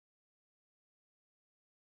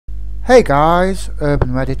Hey guys, Urban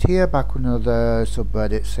Reddit here, back with another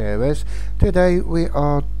subreddit series. Today we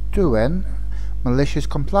are doing Malicious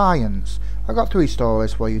Compliance. I got 3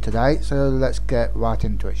 stories for you today, so let's get right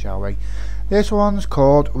into it, shall we? This one's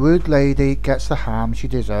called Rude Lady Gets the Ham She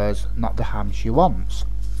Deserves, Not the Ham She Wants.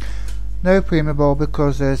 No preamble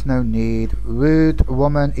because there's no need. Rude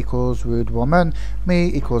woman equals rude woman. Me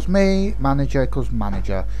equals me. Manager equals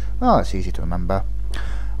manager. Well, that's easy to remember.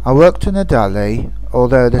 I worked in a deli,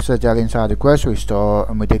 although this is a deli inside a grocery store,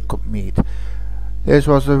 and we did cook meat. There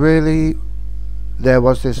was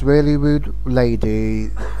this really rude lady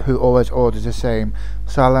who always orders the same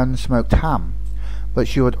salon smoked ham, but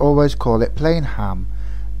she would always call it plain ham.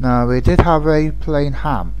 Now, we did have a plain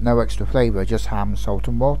ham, no extra flavour, just ham, salt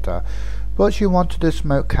and water, but she wanted a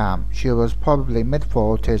smoked ham. She was probably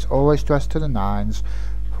mid-40s, always dressed to the nines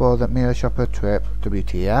for the meal shopper trip,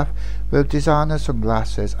 WTF, with designer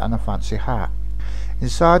sunglasses and a fancy hat.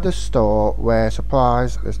 Inside the store, where,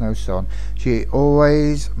 surprise, there's no sun, she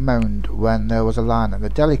always moaned when there was a line at the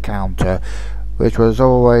deli counter, which was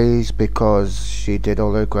always because she did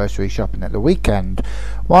all her grocery shopping at the weekend.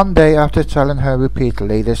 One day, after telling her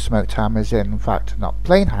repeatedly this smoked ham is in fact not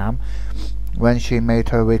plain ham, when she made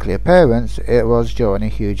her weekly appearance, it was during a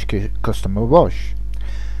huge customer rush.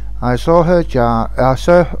 I saw her join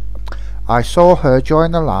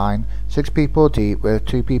the line, 6 people deep, with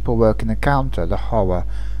 2 people working the counter. The horror,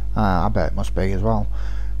 I bet it must be as well,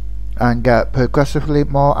 and get progressively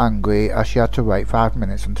more angry as she had to wait 5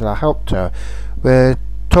 minutes until I helped her. We're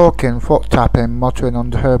talking, foot tapping, muttering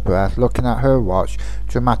under her breath, looking at her watch,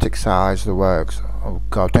 dramatic sighs, the works. Oh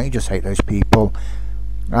God, don't you just hate those people?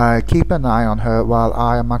 I keep an eye on her while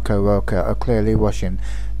I and my co-worker are clearly rushing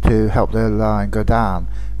to help the line go down.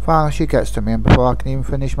 Finally she gets to me, and before I can even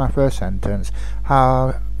finish my first sentence,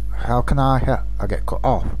 how can I get cut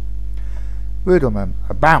off. Rude woman,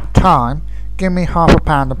 about time. Give me half a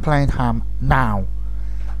pound of plain ham now.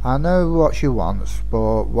 I know what she wants,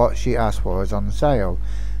 but what she asked for is on sale.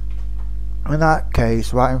 In that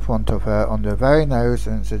case, right in front of her, under her very nose,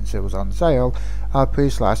 and since it was on sale, I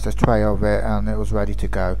pre-sliced a tray of it and it was ready to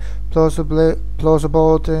go. Plausible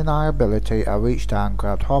deniability, I reached down,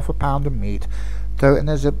 grabbed half a pound of meat, threw it in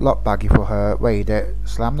a Ziploc baggie for her, weighed it,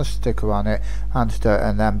 slammed the sticker on it, handed her,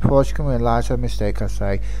 and then before she can realise her mistake, I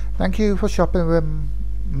say, "Thank you for shopping with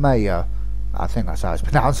Maya." I think that's how it's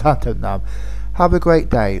pronounced, I don't know. "Have a great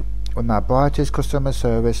day." With my brightest customer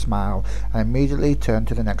service smile, I immediately turned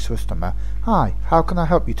to the next customer. "Hi, how can I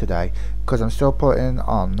help you today? Because I'm still putting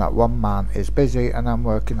on that one man is busy and I'm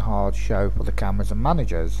working hard show for the cameras and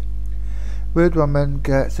managers." Rude woman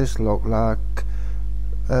gets this look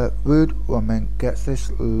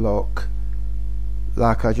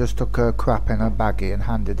like I just took her crap in a baggie and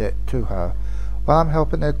handed it to her. While I'm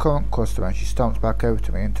helping the current customer, and she stomps back over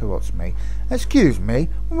to me and interrupts me. "Excuse me,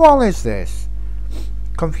 what is this?"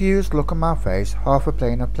 Confused look on my face. Half a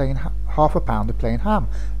pound of plain ham,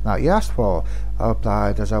 like you asked for," I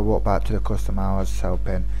replied as I walked back to the customer I was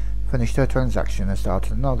helping, finished her transaction and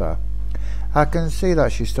started another. I can see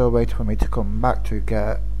that she's still waiting for me to come back to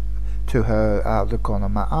get to her out of the corner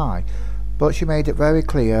of my eye, but she made it very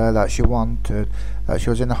clear that she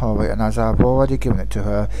was in a hurry, and as I've already given it to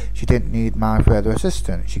her, she didn't need my further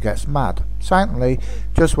assistance. She gets mad, silently,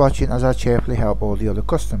 just watching as I cheerfully help all the other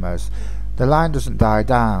customers. The line doesn't die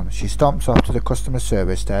down. She stomps off to the customer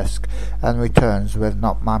service desk and returns with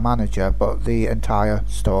not my manager, but the entire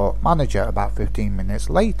store manager about 15 minutes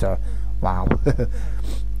later. Wow.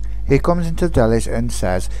 He comes into the deli and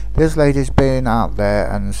says, "This lady's been out there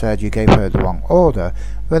and said you gave her the wrong order."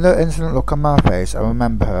 With an instant look on my face, I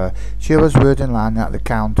remember her. She was rude in line at the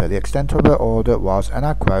counter. The extent of her order was, and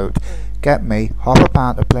I quote, "Get me half a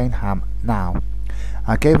pound of plain ham now."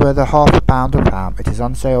 I gave her the half a pound of ham. It is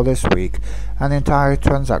on sale this week, and the entire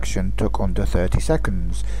transaction took under 30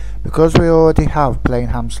 seconds. Because we already have plain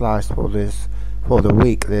ham sliced for the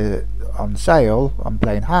week on sale on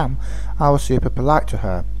plain ham, I was super polite to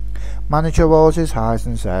her. Manager rolls his eyes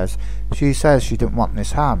and says, "She says she didn't want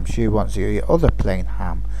this ham, she wants the other plain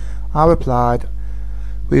ham." I replied,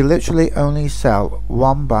 "We literally only sell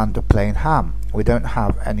one brand of plain ham. We don't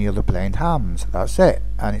have any other plain hams. That's it,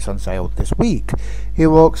 and it's on sale this week." He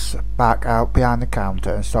walks back out behind the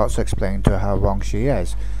counter and starts to explain to her how wrong she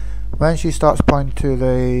is. When she starts pointing to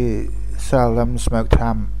the Salem smoked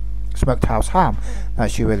house ham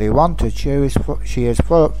that she really wanted, she is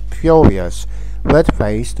furious,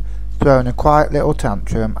 red-faced, throwing a quiet little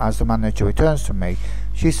tantrum as the manager returns to me.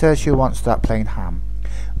 She says she wants that plain ham.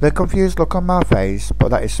 The confused look on my face, "But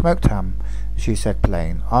that is smoked ham," she said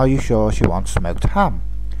plain. "Are you sure she wants smoked ham?"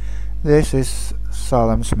 "This is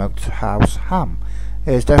Salem smoked house ham.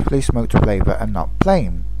 It is definitely smoked flavour and not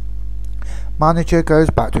plain. Manager goes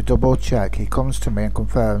back to double check. He comes to me and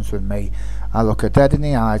confirms with me. I look her dead in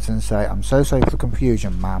the eyes and say, I'm so sorry for the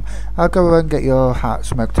confusion, ma'am. I'll go and get your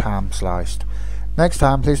smoked ham sliced. Next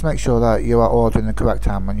time, please make sure that you are ordering the correct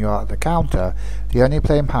ham when you are at the counter. The only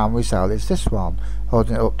plain ham we sell is this one.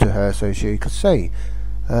 Holding it up to her so she could see.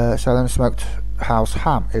 Salem Smoked House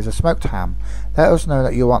ham is a smoked ham. Let us know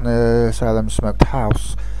that you want the Salem Smoked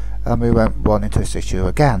House, and we won't run into this issue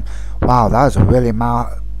again. Wow, that is a really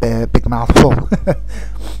big mouthful.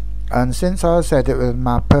 And since I said it with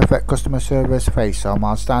my perfect customer service face on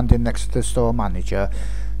while standing next to the store manager,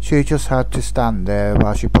 she just had to stand there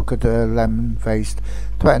while she puckered her lemon-faced,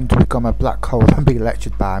 threatened to become a black hole and be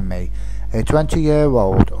lectured by me. A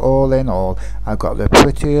 20-year-old, all in all, I got the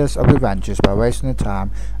prettiest of revenges by wasting the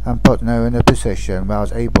time and putting her in a position where I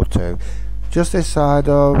was able to just decide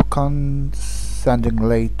of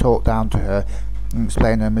condescendingly talk down to her and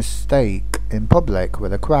explain her mistake in public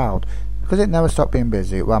with a crowd, because it never stopped being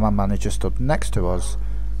busy while my manager stood next to us.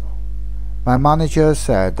 My manager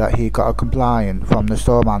said that he got a complaint from the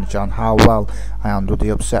store manager on how well I handled the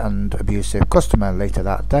upset and abusive customer later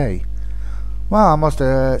that day. Well, I must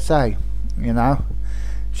say, you know,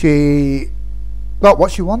 she got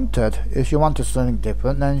what she wanted. If she wanted something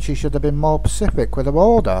different, then she should have been more specific with her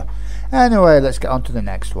order. Anyway, let's get on to the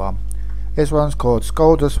next one. This one's called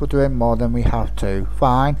Scold Us for Doing More Than We Have To.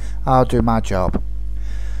 Fine, I'll do my job.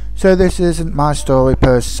 So this isn't my story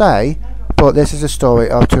per se, but this is a story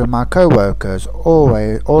of two of my co-workers.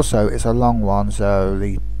 Also, it's a long one, so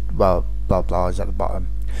the, well, blah blah is at the bottom.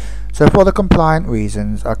 So for the compliant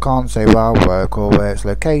reasons, I can't say where I work or where it's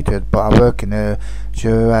located, but I work in a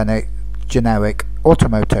generic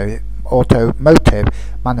automotive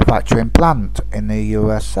manufacturing plant in the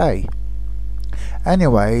USA.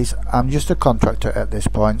 Anyways, I'm just a contractor at this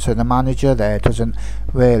point, so the manager there doesn't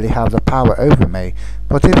really have the power over me.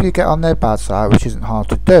 But if you get on their bad side, which isn't hard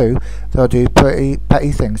to do, they'll do pretty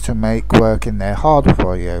petty things to make working there harder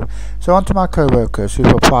for you. So on to my co-workers, who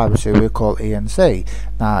for privacy we call E&C.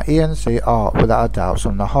 Now E&C are without a doubt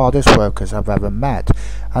some of the hardest workers I've ever met.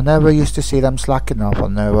 I never used to see them slacking off,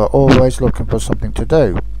 and they were always looking for something to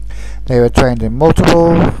do. They were trained in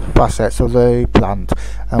multiple facets of the plant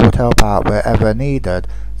and would help out wherever needed.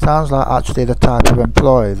 Sounds like actually the type of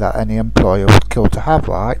employee that any employer would kill to have,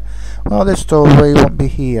 right? Well, this story wouldn't be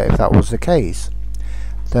here if that was the case.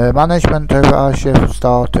 The management over our shift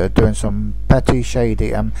started doing some petty,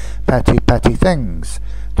 shady and petty things.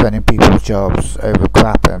 Training people's jobs over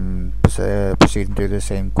crap and proceeding to do the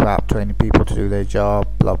same crap, training people to do their job,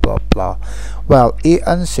 blah blah blah. Well,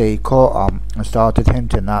 E&C caught on and started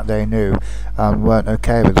hinting that they knew and weren't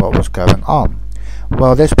okay with what was going on.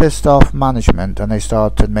 Well, this pissed off management, and they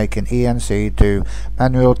started making E&C do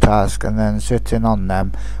manual tasks and then sitting on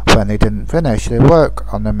them when they didn't finish their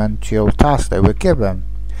work on the manual tasks they were given.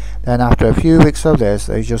 Then after a few weeks of this,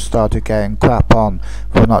 they just started getting crap on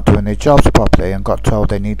for not doing their jobs properly and got told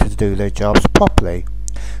they needed to do their jobs properly.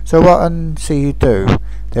 So what E&C do?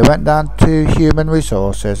 They went down to human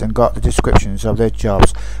resources and got the descriptions of their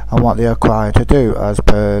jobs and what they are required to do as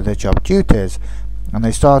per their job duties. And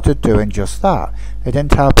they started doing just that. They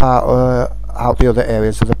didn't help out the other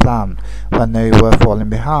areas of the plant when they were falling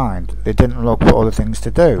behind. They didn't look for other things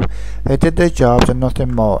to do. They did their jobs and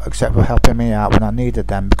nothing more, except for helping me out when I needed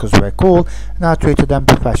them because we're cool and I treated them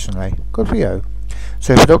professionally. Good for you.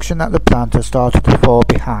 So production at the plant has started to fall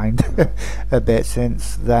behind a bit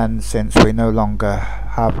since then, since we no longer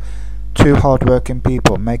have two hard-working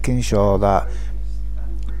people making sure that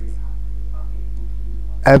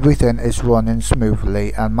everything is running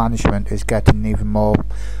smoothly, and management is getting even more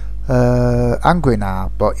angry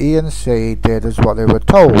now. But E&C did as what they were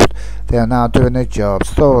told. They are now doing their jobs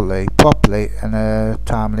thoroughly, properly, in a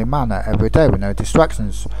timely manner every day with no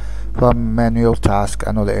distractions from manual tasks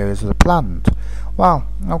and other areas of the plant. Well,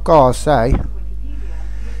 I've got to say,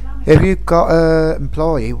 if you've got an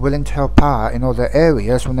employee willing to help out in other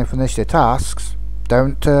areas when they finish their tasks,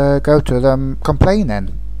 don't go to them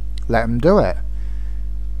complaining. Let them do it.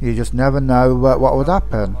 You just never know what would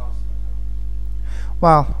happen.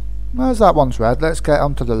 Well, as that one's read, let's get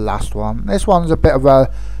on to the last one. This one's a bit of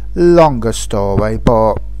a longer story,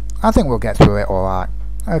 but I think we'll get through it alright.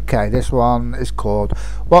 Okay, this one is called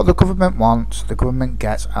What the Government Wants, the Government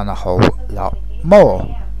Gets, and a Whole Lot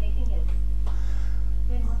More.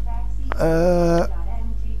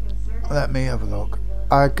 Let me have a look.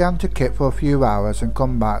 I began to kit for a few hours and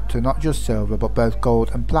come back to not just silver but both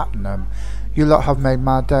gold and platinum. You lot have made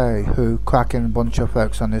my day, who cracking bunch of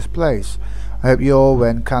folks on this place. I hope you all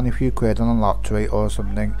win canny few quid on a lottery or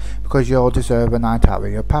something, because you all deserve a night out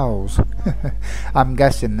with your pals. I'm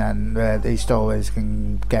guessing then these stories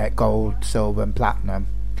can get gold, silver and platinum.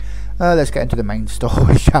 Let's get into the main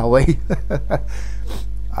story, shall we?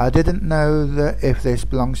 I didn't know that if this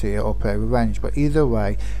belongs here or ProRevenge, but either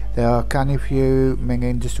way, there are canny few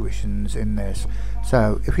minging descriptions in this.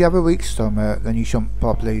 So, if you have a weak stomach, then you shouldn't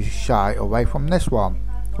probably shy away from this one.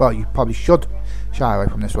 Well, you probably should shy away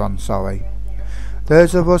from this one, sorry.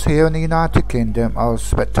 Those of us here in the United Kingdom are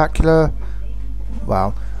spectacular.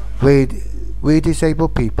 Well, we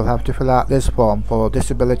disabled people have to fill out this form for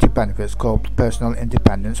disability benefits called personal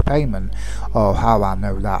independence payment. Oh, how I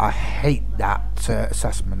know that. I hate that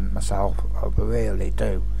assessment myself. I really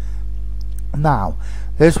do. Now,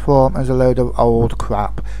 this form is a load of old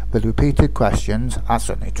crap with repeated questions. That's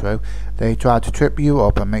certainly true. They try to trip you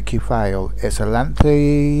up and make you fail. It's a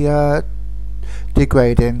lengthy,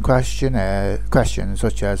 degrading questions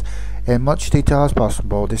such as, in much detail as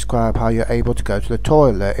possible, describe how you're able to go to the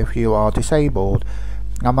toilet if you are disabled.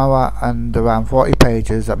 And around 40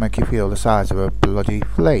 pages that make you feel the size of a bloody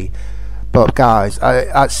flea. But guys,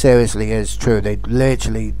 that seriously is true. They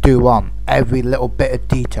literally do want every little bit of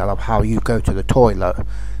detail of how you go to the toilet.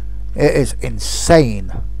 It is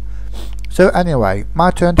insane. So anyway,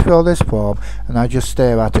 my turn to fill this form, and I just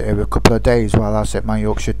stare at it every couple of days while I sip my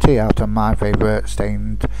Yorkshire tea out of my favourite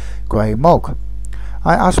stained grey mug.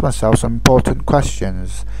 I ask myself some important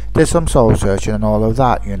questions, did some soul searching and all of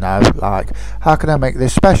that, you know, like, how can I make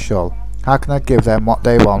this special? How can I give them what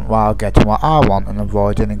they want while getting what I want and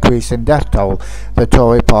avoid an increasing death toll the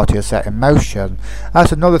Tory party has set in motion?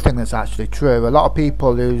 That's another thing that's actually true. A lot of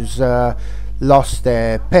people who's lost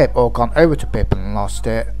their PIP or gone over to PIP and lost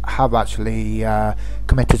it have actually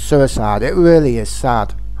committed suicide. It really is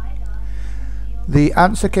sad. The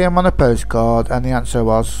answer came on a postcard, and the answer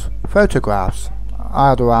was photographs.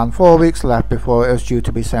 I had around 4 weeks left before it was due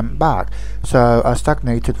to be sent back, so I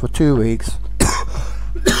stagnated for 2 weeks.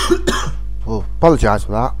 Oh, apologise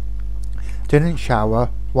for that. Didn't shower,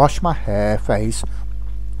 wash my hair, face,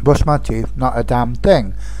 brush my teeth, not a damn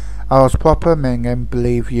thing. I was proper minging,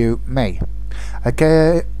 believe you me.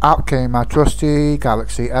 Out came my trusty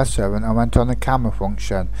Galaxy S7 and went on the camera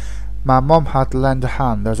function. My mum had to lend a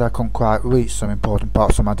hand as I couldn't quite reach some important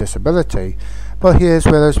parts of my disability, but here's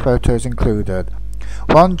where those photos included.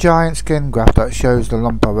 One giant skin graft that shows the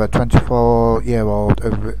lump of a 24-year-old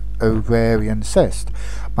ovarian cyst.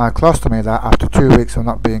 My colostomy that after 2 weeks of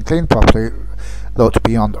not being cleaned properly looked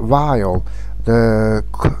beyond vile. The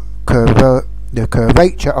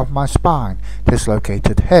curvature of my spine,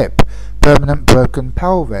 dislocated hip, permanent broken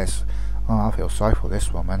pelvis. Oh, I feel sorry for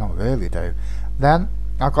this woman, I really do. Then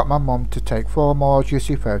I got my mum to take 4 more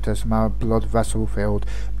juicy photos of my blood vessel filled,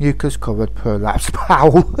 mucus covered prolapsed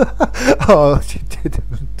bowel. Oh, she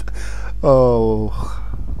didn't. Oh,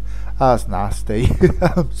 that's nasty.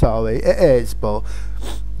 I'm sorry, it is, but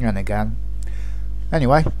and again.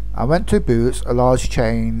 Anyway, I went to Boots, a large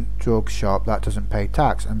chain drug shop that doesn't pay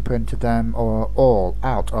tax, and printed them all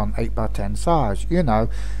out on 8x10 size, you know,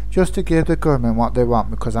 just to give the government what they want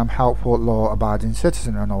because I'm helpful, law-abiding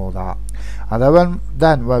citizen and all that. I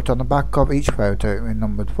then wrote on the back of each photo in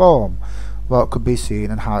numbered form what could be seen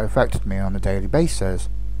and how it affected me on a daily basis.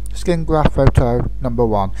 Skin graft photo number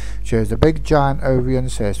 1 shows a big giant ovarian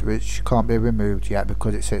cyst which can't be removed yet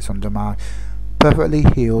because it sits under my perfectly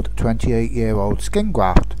healed 28-year-old skin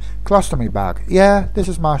graft. Colostomy bag. Yeah, this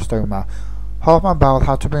is my stoma. Half my bowel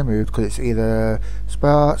had to be removed because it's either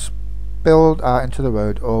spilled out into the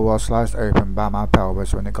road or was sliced open by my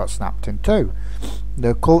pelvis when it got snapped in two.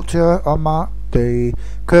 The curvature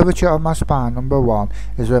of my spine number 1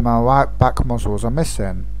 is where my right back muscles are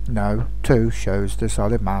missing. No, 2 shows the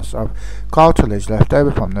solid mass of cartilage left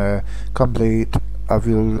over from the complete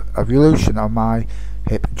evolution of my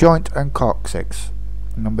hip joint and coccyx.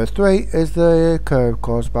 Number 3 is the curve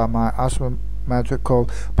caused by my asymmetrical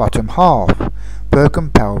bottom half. Broken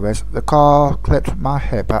pelvis. The car clipped my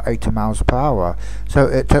hip at 80 miles per hour, so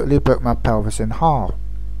it totally broke my pelvis in half.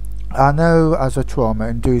 I know as a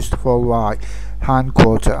trauma-induced full right hind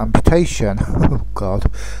quarter amputation. Oh God.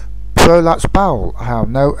 Prolapsed bowel. I have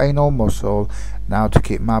no anal muscle now to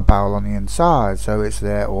keep my bowel on the inside, so it's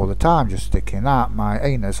there all the time, just sticking out my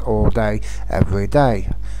anus all day, every day.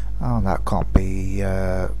 Oh, that can't be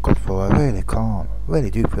good for her, really can't. Really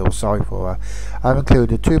do feel sorry for her. I've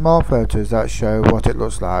included 2 more photos that show what it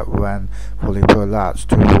looks like when fully prolapsed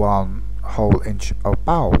to 1 whole inch of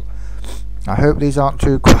bowel. I hope these aren't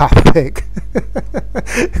too graphic.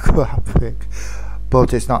 Graphic.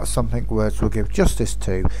 But it's not something words will give justice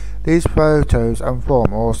to. These photos and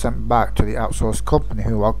form are all sent back to the outsourced company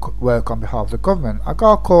who work on behalf of the government. I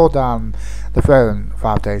got a call down the phone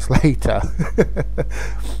 5 days later.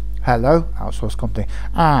 Hello, outsourced company.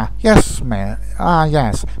 Yes, mate.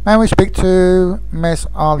 Yes. May we speak to Miss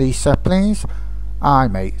Alisa, please? Aye,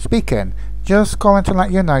 mate. Speaking. Just calling to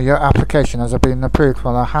let you know your application has been approved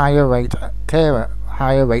for a higher rate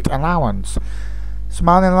allowance.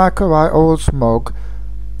 Smiling like a right old smug.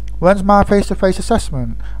 When's my face-to-face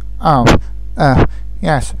assessment?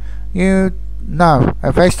 Yes. No,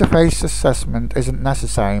 a face-to-face assessment isn't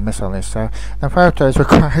necessary, Miss Alisa. The photos were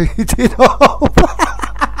created up.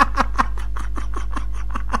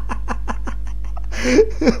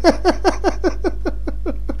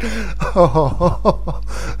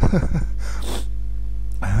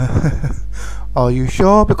 Are you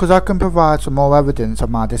sure? Because I can provide some more evidence of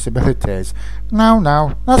my disabilities.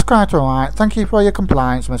 No, that's quite alright. Thank you for your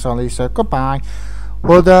compliance, Miss Alisa. Goodbye.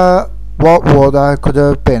 What could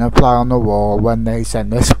have been a fly on the wall when they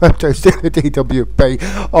sent this photos to the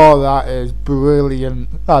DWP? Oh, that is brilliant.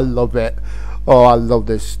 I love it. Oh, I love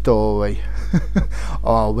this story.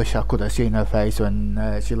 Oh, I wish I could have seen her face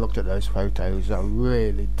when she looked at those photos. I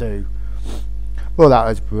really do. Well, that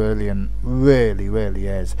was brilliant. Really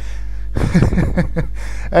is.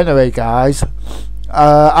 Anyway, guys,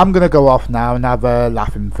 I'm gonna go off now and have a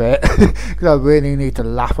laughing fit because I really need to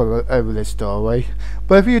laugh over this story.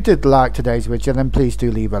 But if you did like today's video, then please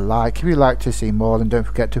do leave a like. If you'd like to see more, then don't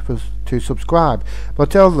forget to subscribe.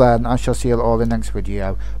 But till then, I shall see you all in the next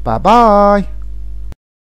video. Bye bye.